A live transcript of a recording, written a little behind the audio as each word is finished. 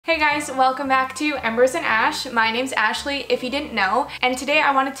Hey guys, welcome back to Embers and Ash. My name's Ashley, if you didn't know, and today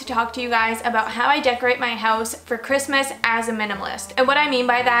I wanted to talk to you guys about how I decorate my house for Christmas as a minimalist. And what I mean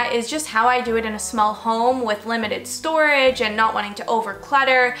by that is just how I do it in a small home with limited storage and not wanting to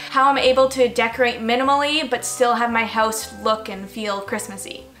overclutter, how I'm able to decorate minimally but still have my house look and feel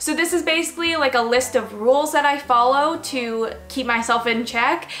Christmassy. So this is basically like a list of rules that I follow to keep myself in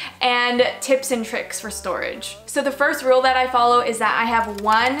check and tips and tricks for storage. So the first rule that I follow is that I have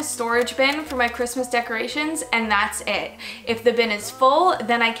one storage bin for my Christmas decorations and that's it. If the bin is full,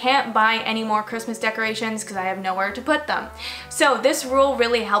 then I can't buy any more Christmas decorations because I have nowhere to put them. So this rule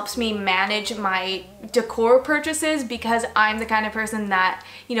really helps me manage my decor purchases because I'm the kind of person that,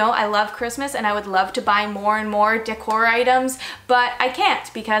 you know, I love Christmas and I would love to buy more and more decor items, but I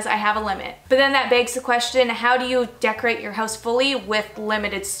can't because I have a limit. But then that begs the question, how do you decorate your house fully with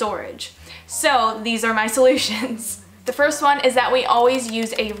limited storage? So these are my solutions. The first one is that we always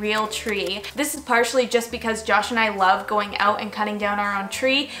use a real tree. This is partially just because Josh and I love going out and cutting down our own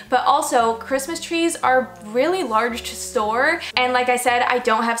tree, but also Christmas trees are really large to store, and like I said, I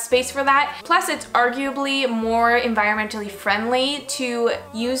don't have space for that. Plus, it's arguably more environmentally friendly to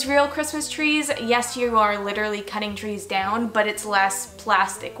use real Christmas trees. Yes, you are literally cutting trees down, but it's less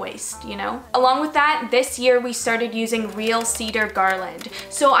plastic waste, you know? Along with that, this year we started using real cedar garland.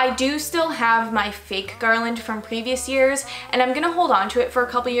 So I do still have my fake garland from previous years, and I'm gonna hold on to it for a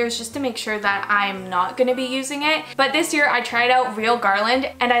couple years just to make sure that I'm not gonna be using it. But this year I tried out real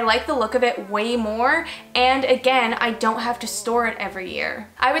garland and I like the look of it way more, and again, I don't have to store it every year.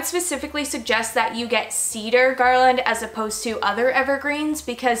 I would specifically suggest that you get cedar garland as opposed to other evergreens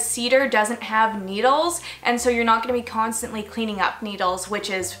because cedar doesn't have needles, and so you're not gonna be constantly cleaning up needles, which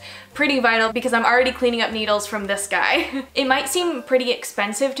is pretty vital because I'm already cleaning up needles from this guy. It might seem pretty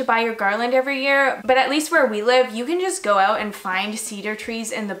expensive to buy your garland every year, but at least where we live, you can just go out and find cedar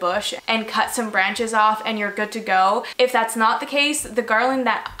trees in the bush and cut some branches off and you're good to go. If that's not the case, the garland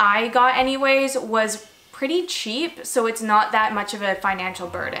that I got anyways was pretty cheap, so it's not that much of a financial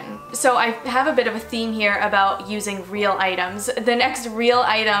burden. So I have a bit of a theme here about using real items. The next real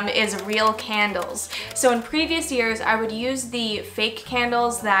item is real candles. So in previous years, I would use the fake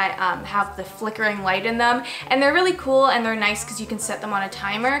candles that have the flickering light in them, and they're really cool and they're nice because you can set them on a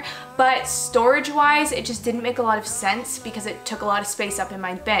timer, but storage-wise, it just didn't make a lot of sense because it took a lot of space up in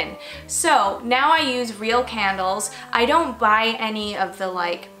my bin. So now I use real candles. I don't buy any of the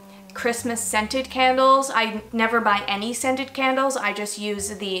like Christmas scented candles. I never buy any scented candles. I just use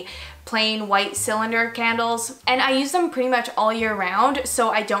the plain white cylinder candles, and I use them pretty much all year round,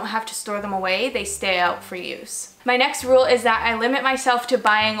 so I don't have to store them away. They stay out for use. My next rule is that I limit myself to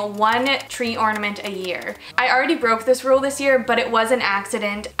buying one tree ornament a year. I already broke this rule this year, but it was an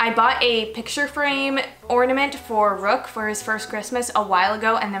accident. I bought a picture frame ornament for Rook for his first Christmas a while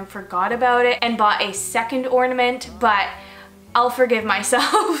ago and then forgot about it and bought a second ornament, but I'll forgive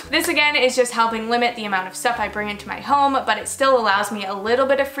myself. This again is just helping limit the amount of stuff I bring into my home, but it still allows me a little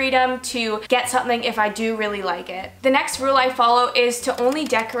bit of freedom to get something if I do really like it. The next rule I follow is to only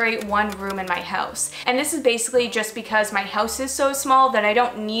decorate one room in my house. And this is basically just because my house is so small that I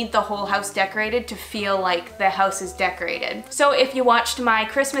don't need the whole house decorated to feel like the house is decorated. So if you watched my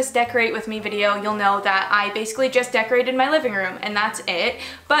Christmas decorate with me video, you'll know that I basically just decorated my living room and that's it.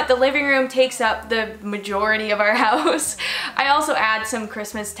 But the living room takes up the majority of our house. I also add some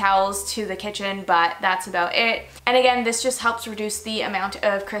Christmas towels to the kitchen, but that's about it. And again, this just helps reduce the amount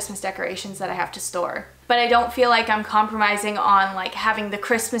of Christmas decorations that I have to store. But I don't feel like I'm compromising on like having the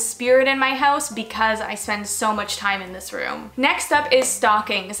Christmas spirit in my house because I spend so much time in this room. Next up is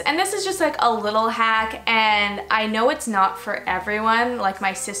stockings, and this is just like a little hack, and I know it's not for everyone. Like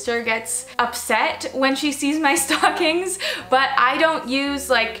my sister gets upset when she sees my stockings, but I don't use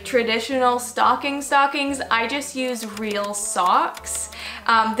like traditional stockings. I just use real socks.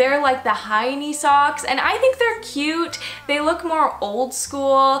 They're like the high knee socks, and I think they're cute. They look more old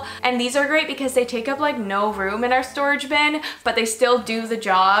school, and these are great because they take up like no room in our storage bin, but they still do the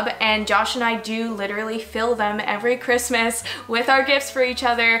job, and Josh and I do literally fill them every Christmas with our gifts for each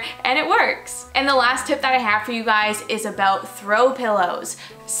other, and it works. And the last tip that I have for you guys is about throw pillows.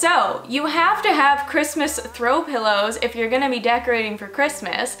 So you have to have Christmas throw pillows if you're gonna be decorating for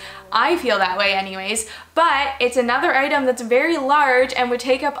Christmas. I feel that way anyways, but it's another item that's very large and would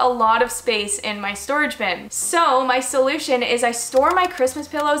take up a lot of space in my storage bin. So my solution is I store my Christmas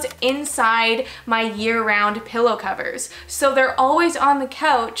pillows inside my year-round pillow covers. So they're always on the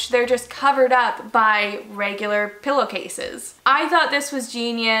couch, they're just covered up by regular pillowcases. I thought this was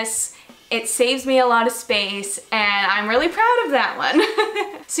genius. It saves me a lot of space, and I'm really proud of that one.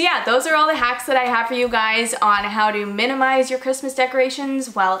 So yeah, those are all the hacks that I have for you guys on how to minimize your Christmas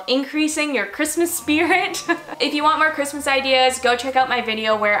decorations while increasing your Christmas spirit. If you want more Christmas ideas, go check out my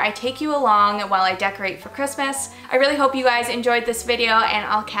video where I take you along while I decorate for Christmas. I really hope you guys enjoyed this video, and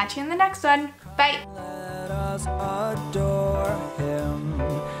I'll catch you in the next one. Bye! Let us adore him.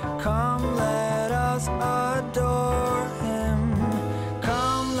 Come, let us adore